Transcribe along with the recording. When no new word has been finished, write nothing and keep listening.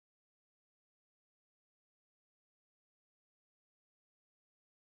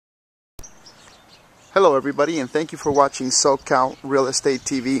Hello everybody, and thank you for watching SocaL Real Estate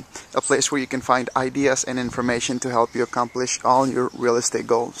TV, a place where you can find ideas and information to help you accomplish all your real estate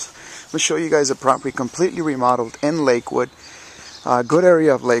goals. I'm going to show you guys a property completely remodeled in Lakewood, a good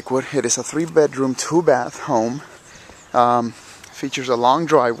area of Lakewood. It is a 3-bedroom, 2-bath home. Features a long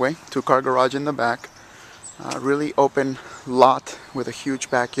driveway, 2-car garage in the back, really open lot with a huge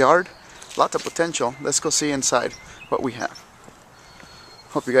backyard, lots of potential. Let's go see inside what we have.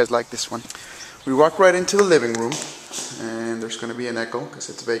 Hope you guys like this one. We walk right into the living room, and there's going to be an echo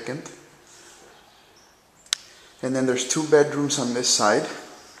because it's vacant. And then there's 2 bedrooms on this side,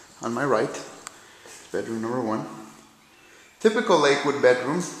 on my right. Bedroom number 1. Typical Lakewood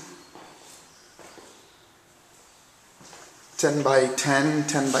bedroom. 10 by 10,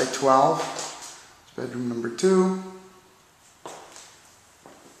 10 by 12. Bedroom number 2.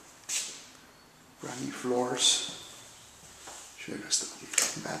 Brand new floors. Show you guys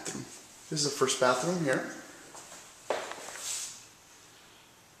the bathroom. This is the first bathroom here.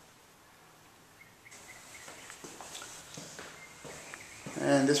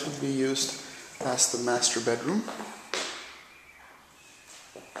 And this would be used as the master bedroom.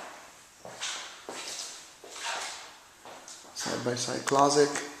 Side by side closet,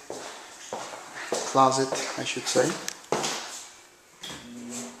 I should say.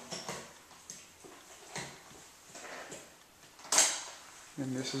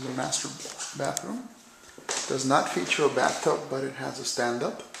 And this is a master bathroom. Does not feature a bathtub, but it has a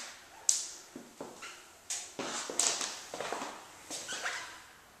stand-up.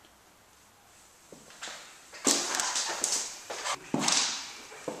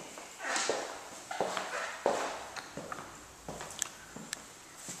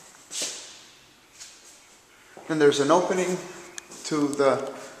 And there's an opening to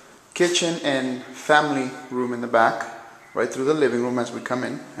the kitchen and family room in the back, right through the living room as we come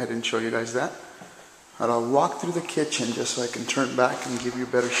in. I didn't show you guys that. But I'll walk through the kitchen just so I can turn back and give you a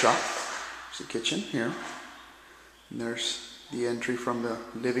better shot. There's the kitchen here. And there's the entry from the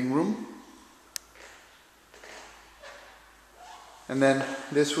living room. And then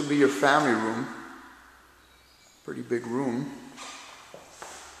this would be your family room. Pretty big room.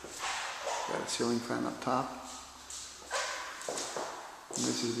 Got a ceiling fan up top. And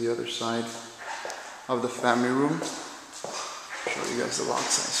this is the other side of the family room. Show you guys the lot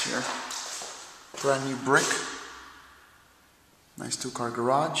size here. Brand new brick. Nice 2-car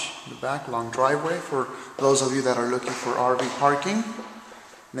garage in the back, long driveway for those of you that are looking for RV parking.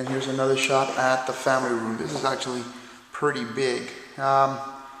 And then here's another shot at the family room. This is actually pretty big.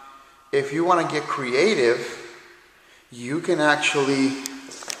 If you want to get creative, you can actually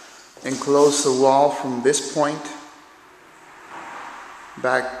enclose the wall from this point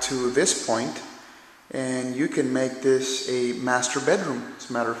back to this point, and you can make this a master bedroom, as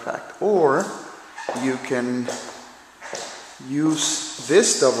a matter of fact. Or you can use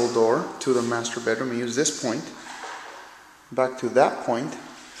this double door to the master bedroom and use this point back to that point,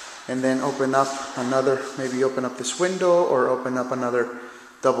 and then open up another, maybe open up this window or open up another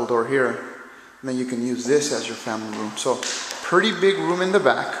double door here, and then you can use this as your family room. So pretty big room in the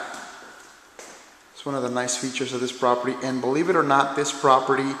back. It's one of the nice features of this property, and believe it or not, this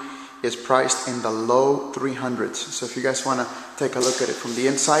property is priced in the low 300s. So if you guys want to take a look at it from the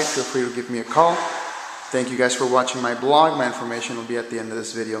inside, feel free to give me a call. Thank you guys for watching my blog. My information will be at the end of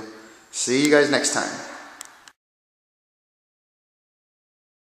this video. See you guys next time.